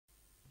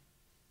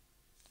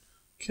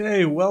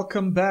Okay,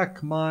 welcome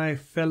back, my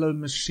fellow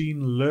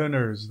machine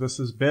learners. This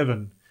is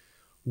Bevan.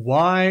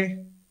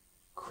 Why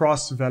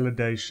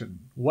cross-validation?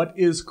 What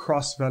is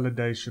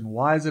cross-validation?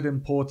 Why is it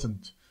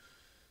important?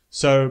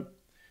 So,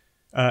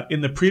 in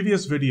the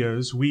previous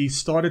videos, we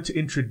started to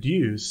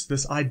introduce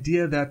this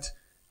idea that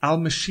our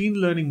machine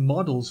learning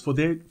models, for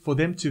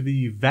them to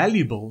be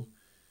valuable,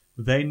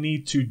 they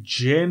need to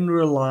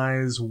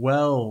generalize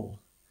well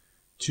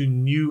to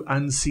new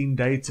unseen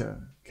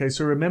data. Okay,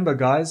 so remember,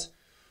 guys,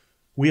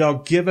 we are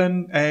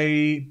given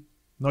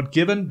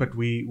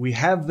we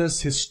have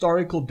this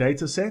historical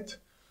data set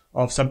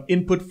of some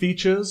input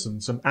features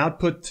and some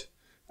output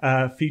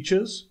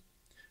features.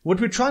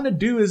 What we're trying to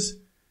do is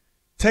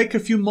take a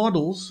few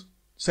models,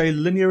 say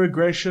linear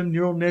regression,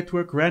 neural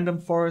network,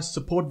 random forest,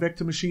 support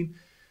vector machine,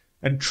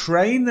 and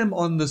train them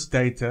on this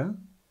data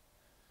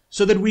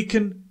so that we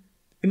can,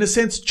 in a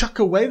sense, chuck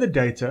away the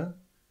data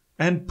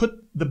and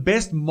put the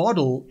best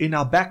model in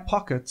our back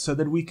pocket so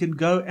that we can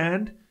go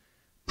and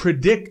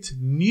predict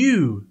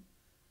new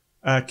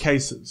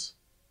cases.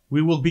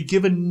 We will be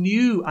given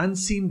new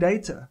unseen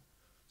data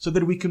so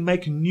that we can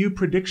make new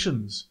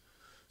predictions.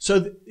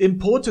 So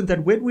important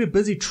that when we're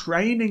busy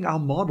training our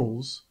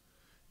models,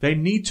 they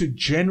need to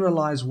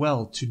generalize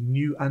well to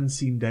new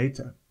unseen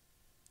data.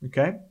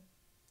 Okay?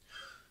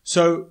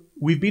 So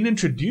we've been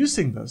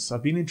introducing this.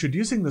 I've been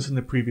introducing this in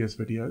the previous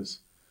videos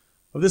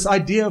of this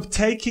idea of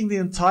taking the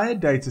entire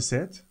data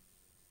set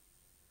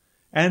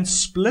and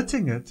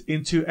splitting it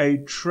into a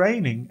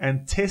training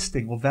and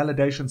testing or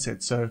validation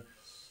set. So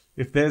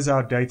if there's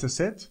our data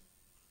set,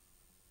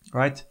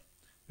 right,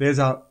 there's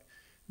our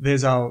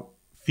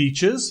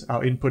features,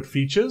 our input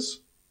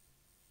features.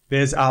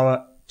 There's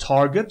our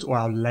target or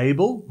our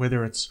label,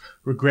 whether it's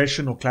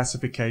regression or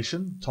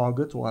classification,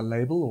 target or our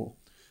label or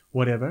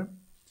whatever.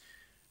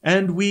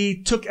 And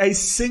we took a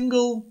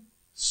single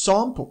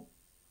sample,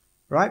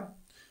 right?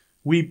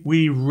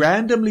 We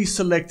randomly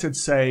selected,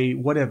 say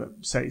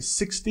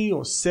 60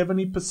 or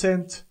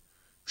 70%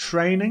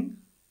 training,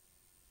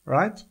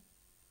 right?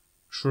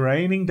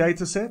 Training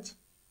data set.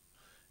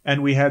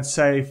 And we had,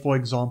 say, for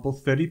example,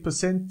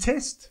 30%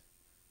 test,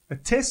 a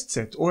test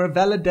set or a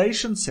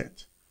validation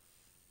set,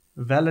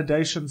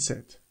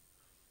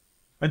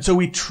 And so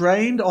we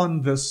trained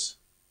on this,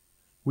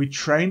 we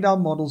trained our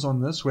models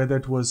on this, whether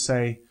it was,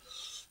 say,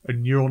 a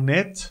neural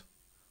net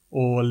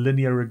or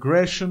linear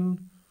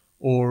regression,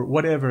 or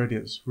whatever it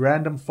is,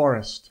 random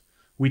forest.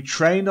 We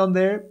trained on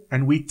there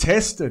and we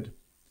tested.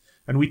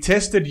 And we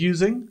tested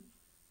using,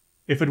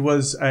 if it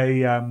was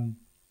a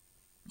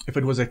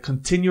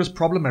continuous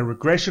problem, a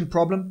regression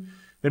problem,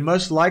 then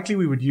most likely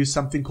we would use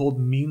something called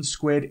mean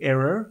squared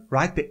error,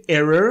 right? The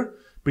error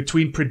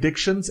between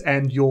predictions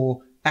and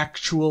your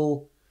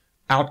actual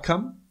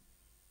outcome.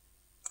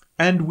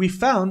 And we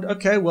found,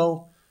 okay,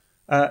 well,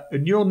 a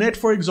neural net,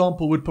 for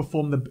example, would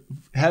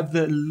have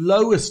the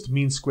lowest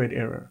mean squared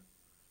error.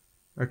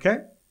 Okay?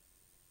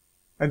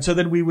 And so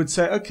then we would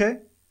say, okay,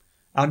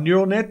 our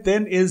neural net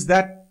then is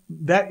that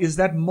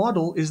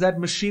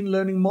machine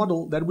learning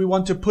model that we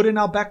want to put in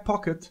our back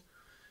pocket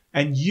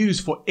and use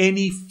for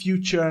any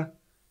future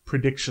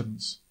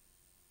predictions.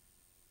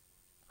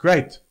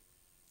 Great.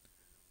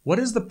 What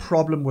is the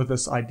problem with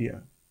this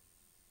idea?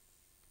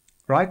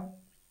 Right?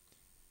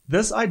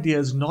 This idea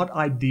is not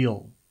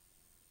ideal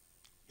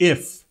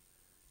if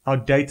our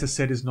data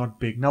set is not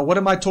big. Now, what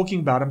am I talking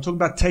about? I'm talking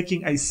about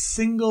taking a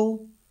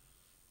single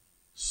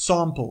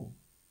sample,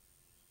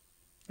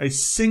 a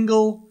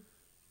single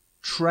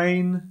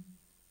train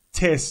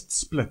test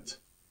split.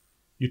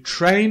 You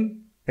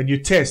train and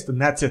you test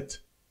and that's it.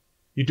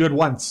 You do it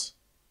once.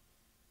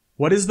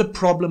 What is the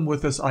problem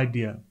with this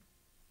idea?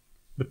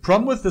 The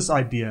problem with this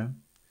idea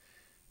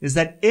is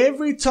that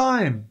every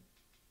time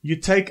you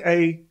take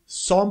a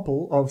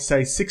sample of,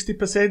 say,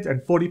 60%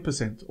 and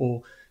 40%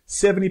 or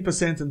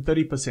 70% and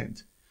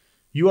 30%,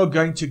 you are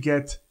going to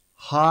get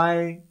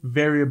high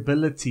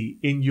variability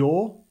in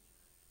your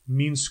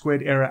mean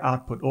squared error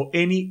output or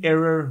any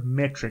error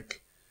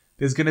metric.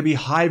 There's going to be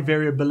high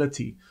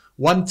variability.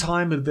 One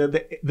time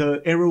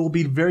the error will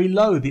be very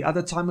low. The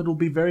other time it will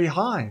be very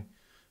high.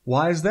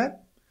 Why is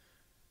that?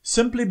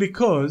 Simply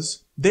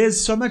because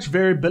there's so much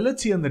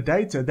variability in the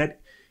data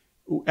that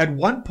at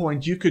one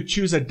point you could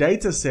choose a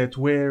data set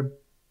where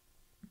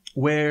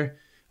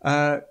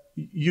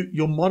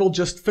your model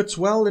just fits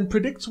well and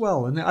predicts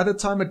well. And the other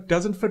time it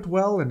doesn't fit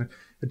well and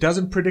it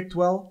doesn't predict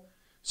well.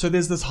 So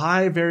there's this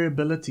high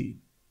variability.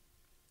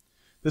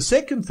 The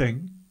second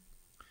thing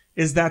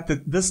is that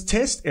this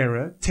test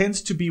error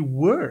tends to be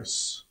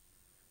worse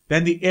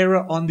than the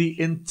error on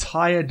the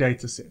entire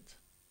data set.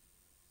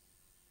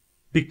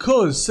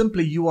 Because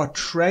simply you are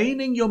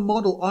training your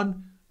model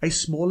on a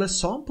smaller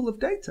sample of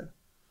data,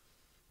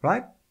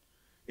 right?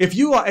 If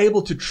you are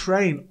able to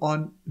train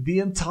on the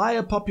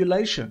entire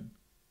population,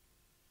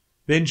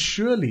 then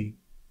surely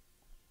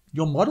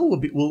your model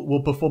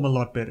will perform a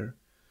lot better.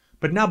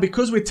 But now,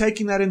 because we're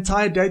taking that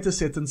entire data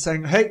set and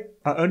saying, hey,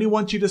 I only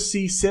want you to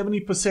see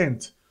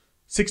 70%,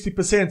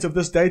 60% of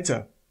this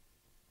data,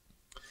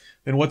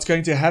 then what's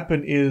going to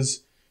happen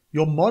is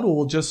your model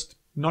will just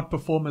not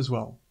perform as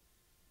well.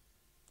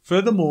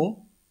 Furthermore,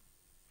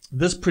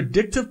 this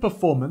predictive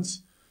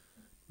performance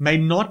may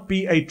not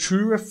be a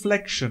true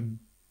reflection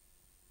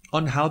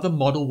on how the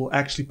model will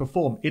actually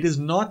perform. It is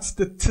not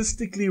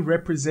statistically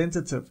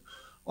representative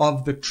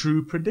of the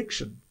true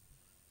prediction.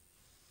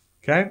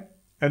 Okay?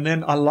 And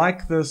then I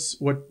like this,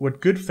 what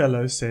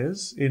Goodfellow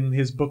says in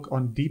his book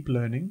on deep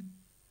learning.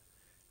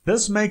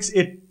 This makes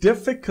it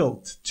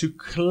difficult to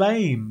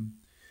claim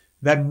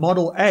that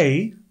model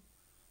A,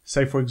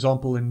 say for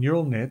example in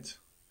neural net,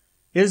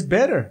 is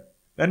better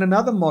than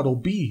another model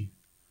B.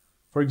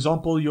 For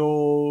example,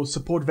 your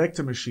support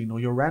vector machine or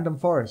your random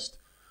forest,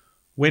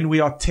 when we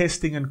are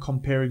testing and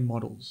comparing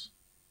models.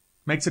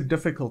 Makes it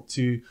difficult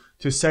to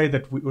say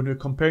that when we're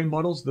comparing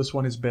models, this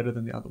one is better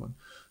than the other one.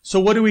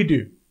 So what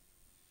do?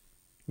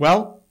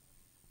 Well,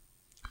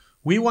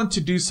 we want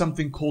to do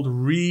something called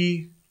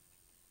resampling.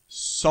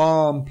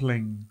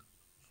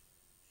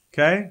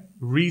 Okay?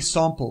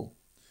 Resample.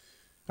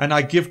 And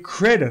I give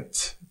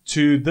credit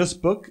to this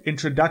book,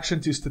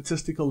 Introduction to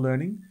Statistical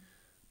Learning,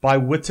 by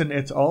Witten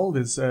et al.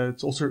 It's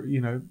also,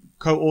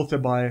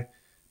 co-authored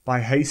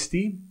by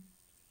Hasty,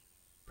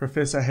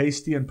 Professor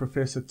Hasty and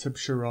Professor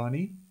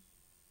Tibshirani,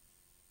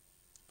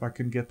 if I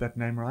can get that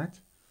name right.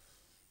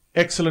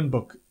 Excellent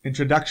book,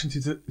 Introduction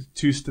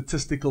to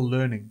Statistical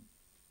Learning.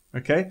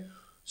 Okay,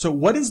 so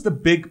what is the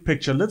big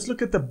picture? Let's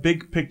look at the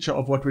big picture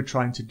of what we're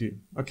trying to do.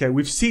 Okay,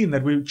 we've seen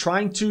that we're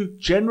trying to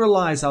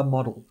generalize our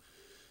model.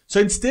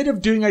 So instead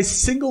of doing a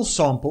single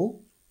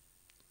sample,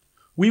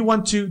 we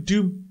want to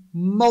do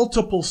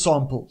multiple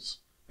samples.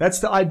 That's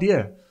the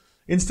idea.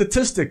 In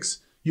statistics,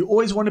 you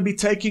always want to be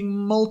taking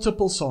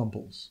multiple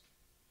samples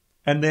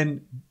and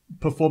then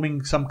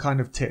performing some kind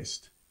of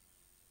test.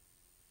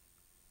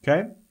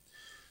 Okay?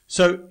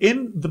 So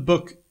in the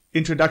book,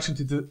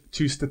 Introduction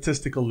to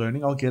Statistical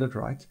Learning, I'll get it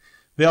right,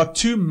 there are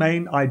two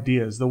main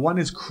ideas. The one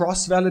is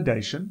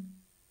cross-validation,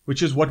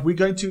 which is what we're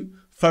going to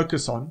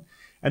focus on,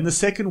 and the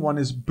second one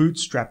is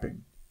bootstrapping.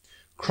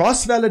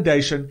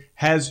 Cross-validation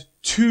has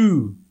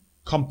two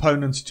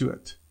components to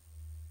it.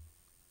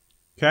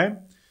 Okay?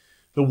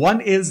 The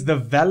one is the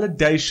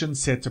validation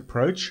set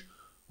approach,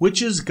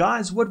 which is,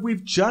 guys, what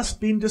we've just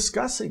been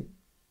discussing.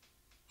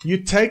 You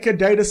take a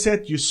data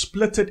set, you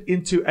split it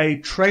into a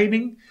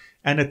training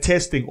and a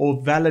testing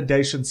or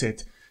validation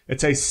set.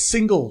 It's a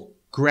single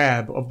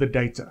grab of the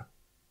data.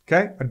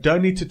 Okay? I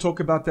don't need to talk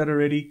about that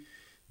already.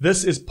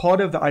 This is part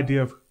of the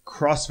idea of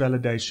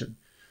cross-validation.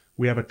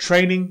 We have a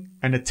training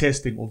and a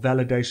testing or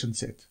validation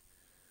set.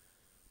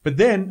 But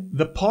then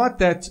the part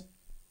that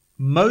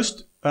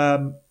most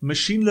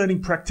machine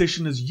learning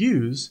practitioners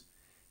use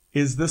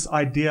is this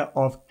idea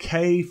of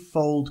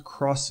k-fold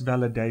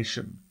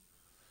cross-validation.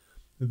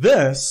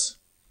 This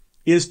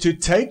is to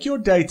take your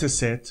data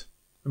set,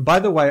 and by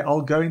the way,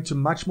 I'll go into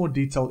much more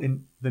detail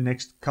in the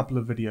next couple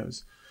of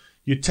videos.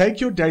 You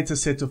take your data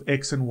set of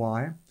X and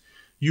Y,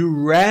 you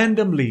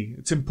randomly,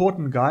 it's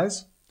important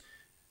guys,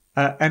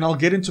 and I'll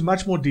get into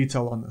much more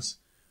detail on this,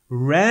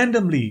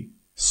 randomly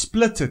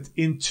split it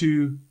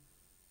into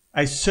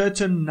a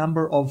certain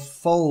number of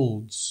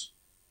folds.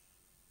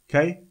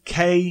 Okay?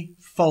 K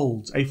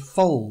folds, a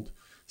fold.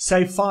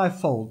 Say 5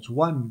 folds.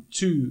 1,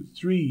 2,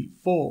 3,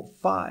 4,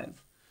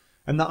 5.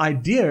 And the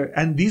idea,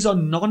 and these are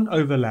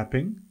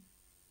non-overlapping.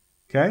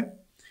 Okay?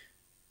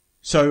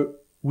 So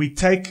we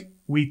take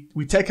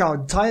our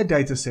entire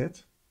data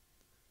set,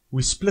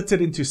 we split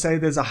it into, say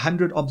there's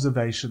 100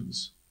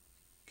 observations.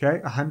 Okay?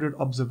 100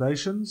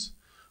 observations.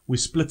 We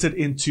split it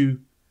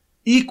into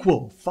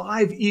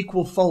 5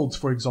 equal folds,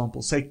 for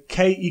example. Say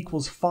K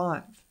equals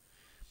 5.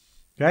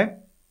 Okay?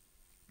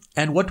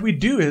 And what we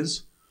do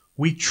is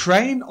we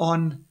train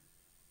on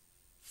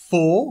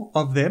 4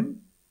 of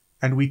them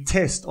and we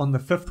test on the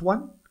 5th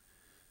one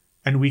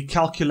and we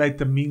calculate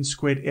the mean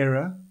squared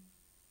error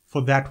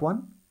for that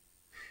one.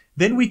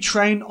 Then we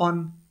train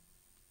on,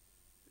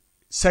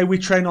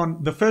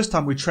 the first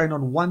time we train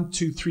on 1,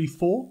 2, 3,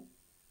 4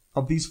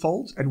 of these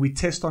folds and we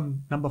test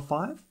on number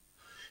 5.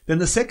 Then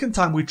the second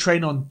time we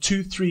train on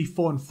 2, 3,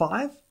 4, and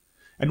 5,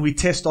 and we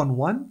test on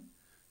 1.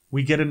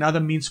 We get another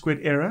mean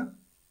squared error.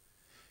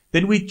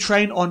 Then we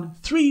train on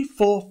 3,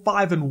 4,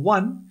 5, and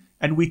 1,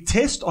 and we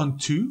test on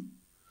 2,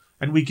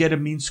 and we get a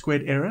mean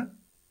squared error.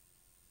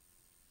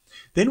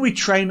 Then we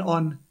train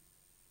on,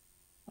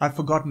 I've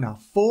forgotten now,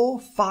 4,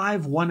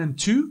 5, 1, and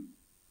 2,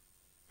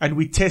 and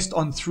we test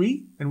on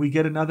 3, and we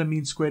get another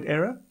mean squared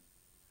error.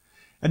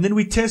 And then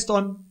we test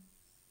on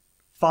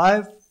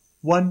 5,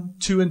 1,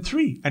 2, and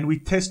 3, and we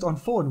test on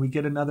 4, and we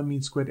get another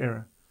mean squared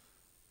error.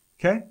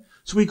 Okay?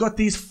 So we got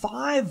these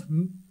 5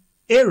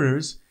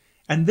 errors,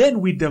 and then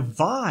we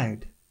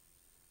divide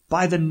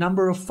by the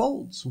number of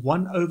folds,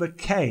 1 over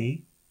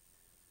k,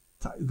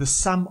 the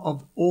sum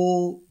of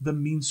all the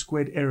mean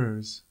squared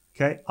errors.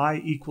 Okay? I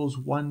equals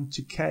 1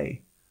 to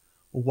k,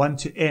 or 1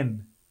 to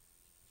n.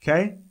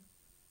 Okay?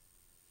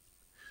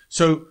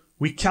 So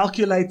we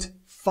calculate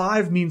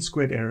 5 mean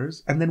squared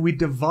errors, and then we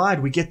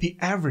divide, we get the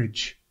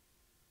average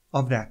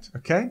of that,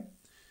 okay?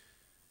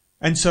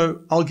 And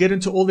so I'll get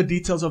into all the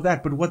details of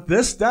that, but what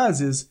this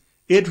does is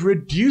it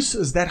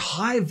reduces that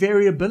high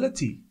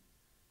variability.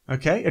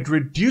 Okay, it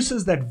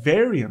reduces that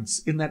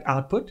variance in that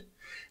output.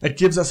 It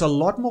gives us a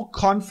lot more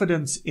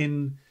confidence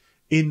in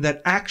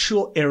that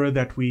actual error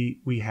that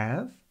we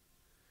have.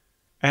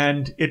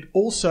 And it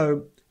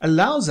also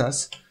allows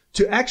us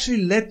to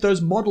actually let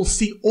those models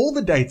see all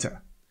the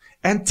data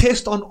and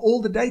test on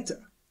all the data.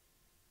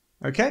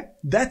 Okay,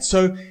 that's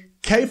so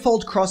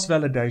k-fold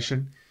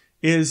cross-validation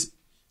is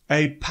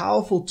a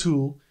powerful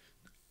tool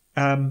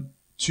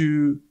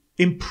to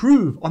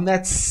improve on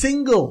that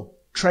single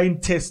train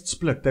test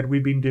split that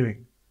we've been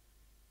doing.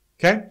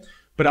 Okay,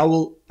 but I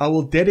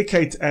will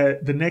dedicate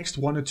the next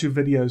 1 or 2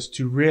 videos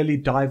to really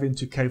dive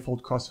into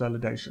k-fold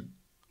cross-validation.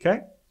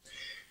 Okay,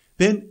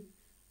 then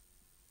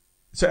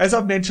so as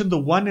I've mentioned, the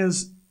one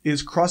is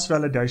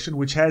cross-validation,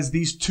 which has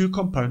these 2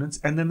 components,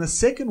 and then the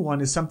second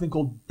one is something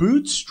called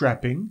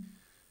bootstrapping,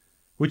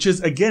 which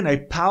is again a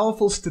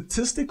powerful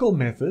statistical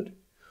method.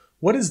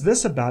 What is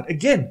this about?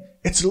 Again,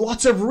 it's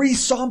lots of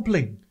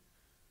resampling,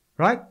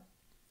 right?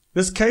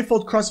 This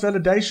k-fold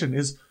cross-validation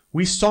is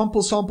we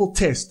sample, sample,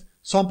 test,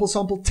 sample,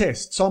 sample,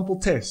 test, sample,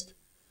 test.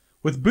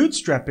 With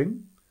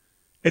bootstrapping,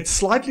 it's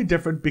slightly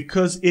different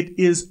because it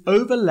is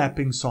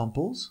overlapping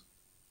samples,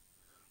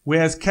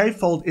 whereas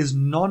k-fold is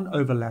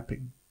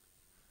non-overlapping.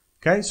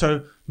 Okay,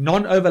 so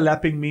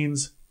non-overlapping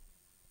means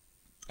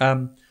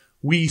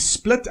we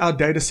split our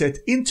data set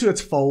into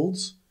its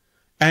folds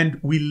and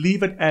we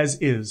leave it as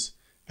is.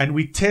 And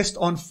we test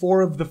on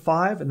 4 of the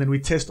 5, and then we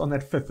test on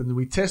that 5th, and then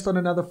we test on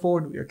another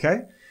 4,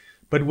 okay?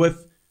 But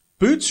with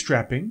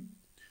bootstrapping,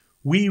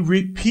 we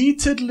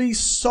repeatedly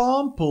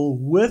sample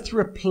with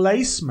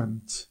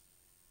replacement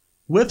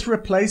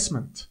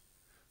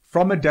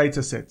from a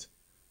data set,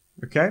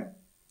 okay?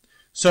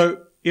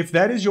 So if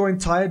that is your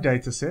entire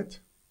data set,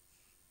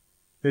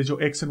 there's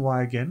your X and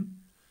Y again.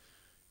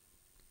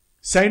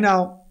 Say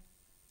now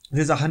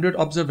there's 100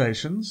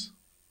 observations.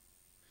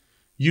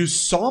 You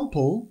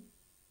sample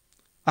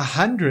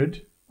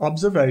 100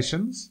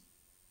 observations,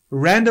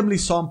 randomly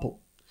sample.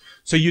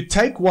 So you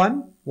take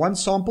one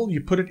sample,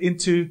 you put it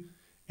into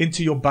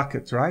your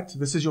bucket, right?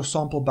 This is your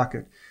sample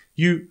bucket.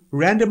 You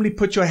randomly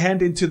put your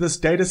hand into this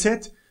data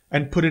set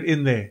and put it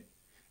in there.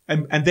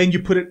 And then you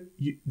put it,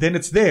 then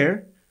it's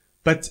there,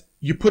 but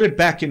you put it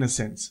back in a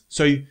sense.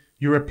 So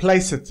you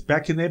replace it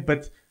back in there,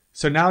 but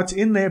so now it's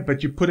in there,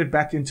 but you put it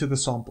back into the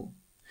sample.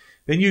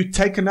 Then you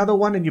take another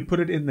one and you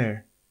put it in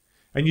there.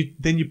 And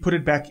then you put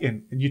it back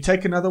in, and you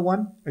take another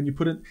one and you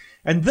put it,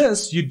 and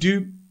this you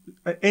do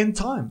n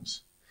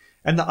times.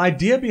 And the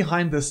idea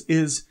behind this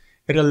is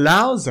it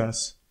allows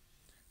us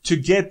to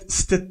get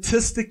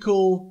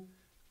statistical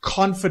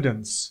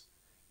confidence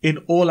in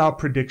all our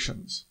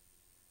predictions.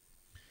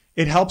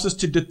 It helps us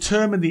to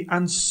determine the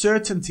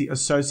uncertainty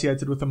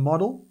associated with a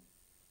model.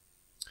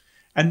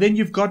 And then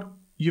you've got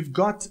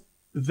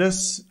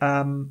this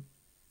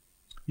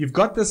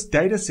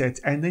data set,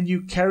 and then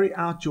you carry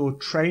out your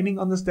training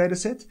on this data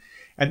set,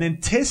 and then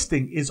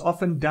testing is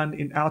often done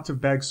in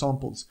out-of-bag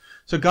samples.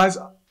 So guys,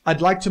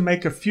 I'd like to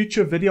make a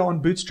future video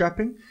on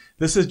bootstrapping.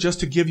 This is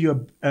just to give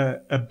you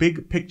a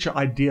big picture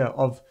idea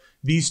of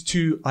these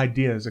 2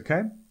 ideas,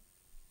 okay?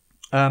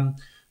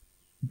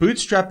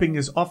 Bootstrapping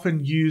is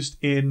often used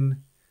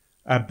in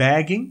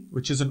bagging,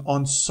 which is an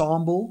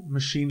ensemble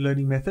machine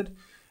learning method,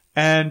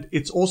 and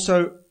it's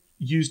also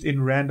used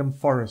in random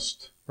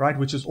forest, right,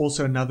 which is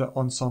also another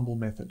ensemble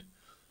method.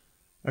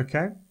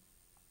 Okay.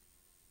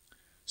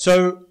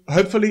 So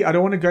hopefully, I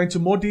don't want to go into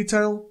more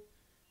detail.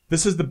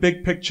 This is the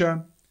big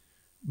picture.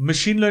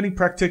 Machine learning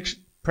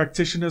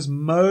practitioners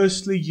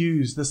mostly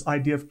use this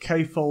idea of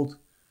k-fold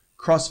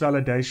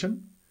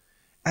cross-validation.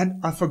 And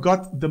I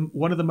forgot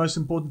one of the most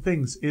important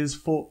things is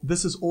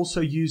this is also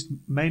used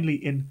mainly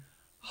in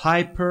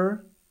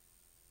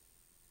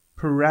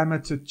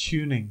hyperparameter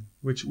tuning,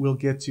 which we'll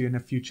get to in a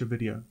future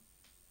video.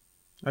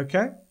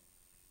 Okay.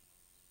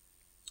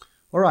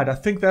 All right, I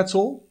think that's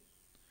all.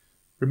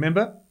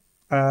 Remember,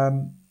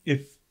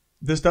 if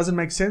this doesn't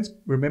make sense,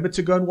 remember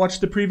to go and watch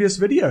the previous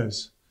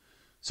videos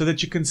so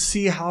that you can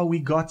see how we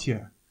got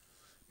here.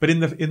 But in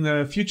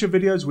the future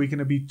videos, we're going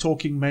to be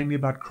talking mainly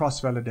about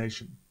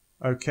cross-validation.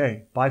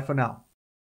 Okay, bye for now.